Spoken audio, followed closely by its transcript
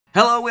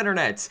Hello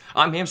Internet,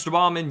 I'm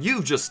HamsterBomb and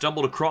you've just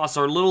stumbled across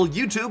our little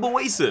YouTube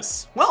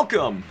oasis.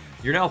 Welcome!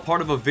 You're now part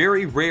of a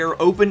very rare,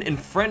 open, and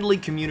friendly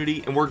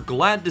community and we're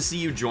glad to see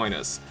you join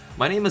us.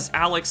 My name is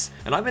Alex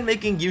and I've been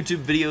making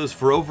YouTube videos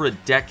for over a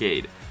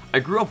decade. I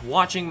grew up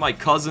watching my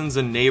cousins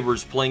and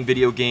neighbors playing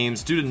video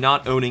games due to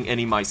not owning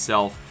any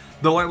myself.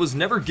 Though I was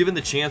never given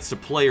the chance to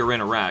play or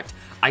interact,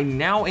 I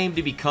now aim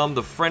to become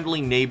the friendly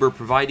neighbor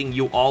providing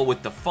you all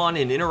with the fun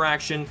and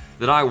interaction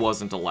that I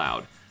wasn't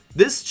allowed.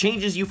 This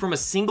changes you from a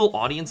single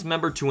audience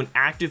member to an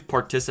active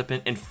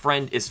participant and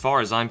friend as far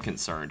as I'm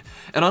concerned.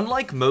 And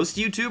unlike most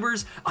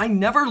YouTubers, I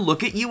never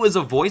look at you as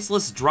a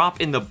voiceless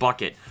drop in the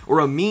bucket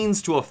or a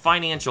means to a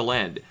financial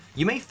end.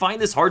 You may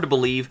find this hard to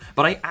believe,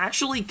 but I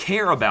actually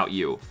care about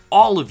you.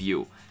 All of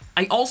you.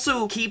 I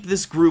also keep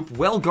this group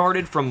well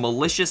guarded from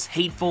malicious,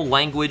 hateful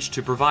language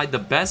to provide the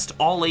best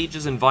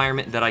all-ages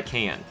environment that I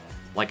can.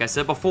 Like I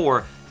said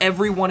before,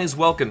 everyone is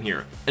welcome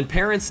here, and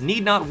parents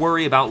need not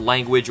worry about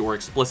language or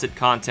explicit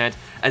content,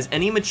 as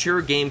any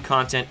mature game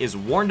content is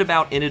warned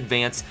about in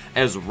advance,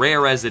 as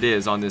rare as it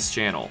is on this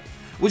channel.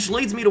 Which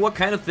leads me to what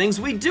kind of things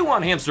we do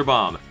on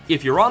HamsterBomb.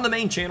 If you're on the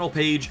main channel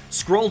page,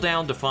 scroll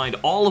down to find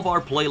all of our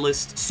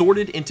playlists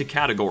sorted into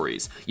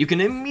categories. You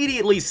can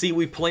immediately see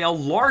we play a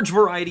large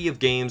variety of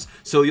games,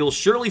 so you'll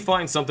surely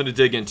find something to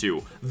dig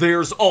into.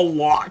 There's a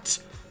lot!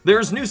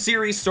 There's new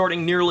series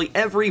starting nearly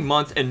every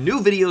month and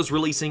new videos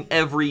releasing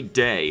every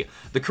day.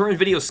 The current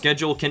video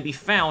schedule can be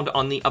found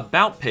on the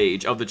About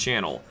page of the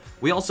channel.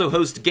 We also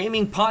host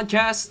gaming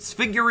podcasts,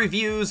 figure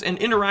reviews, and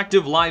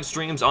interactive live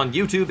streams on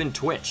YouTube and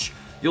Twitch.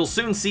 You'll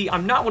soon see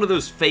I'm not one of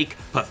those fake,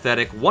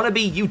 pathetic,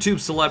 wannabe YouTube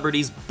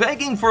celebrities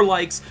begging for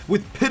likes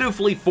with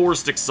pitifully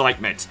forced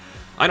excitement.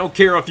 I don't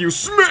care if you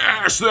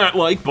smash that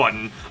like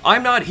button.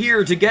 I'm not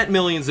here to get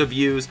millions of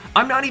views.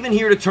 I'm not even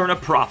here to turn a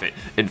profit.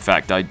 In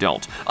fact, I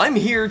don't. I'm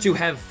here to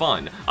have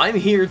fun. I'm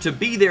here to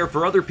be there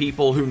for other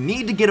people who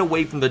need to get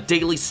away from the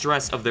daily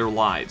stress of their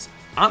lives.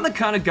 I'm the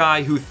kind of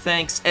guy who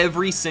thanks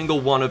every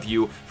single one of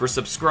you for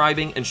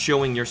subscribing and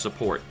showing your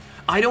support.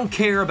 I don't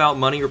care about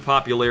money or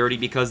popularity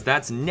because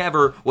that's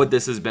never what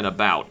this has been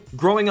about.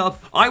 Growing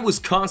up, I was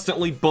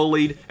constantly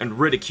bullied and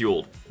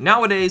ridiculed.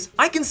 Nowadays,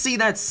 I can see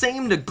that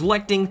same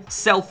neglecting,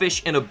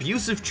 selfish, and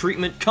abusive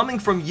treatment coming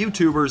from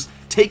YouTubers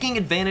taking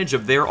advantage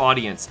of their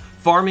audience,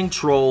 farming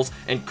trolls,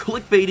 and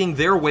clickbaiting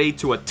their way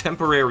to a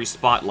temporary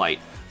spotlight.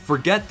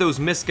 Forget those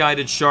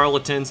misguided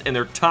charlatans and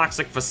their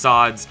toxic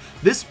facades.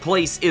 This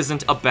place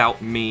isn't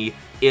about me,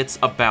 it's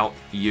about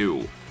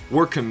you.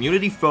 We're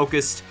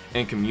community-focused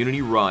and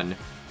community-run.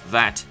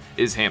 That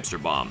is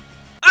HamsterBomb.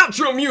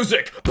 Outro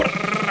music!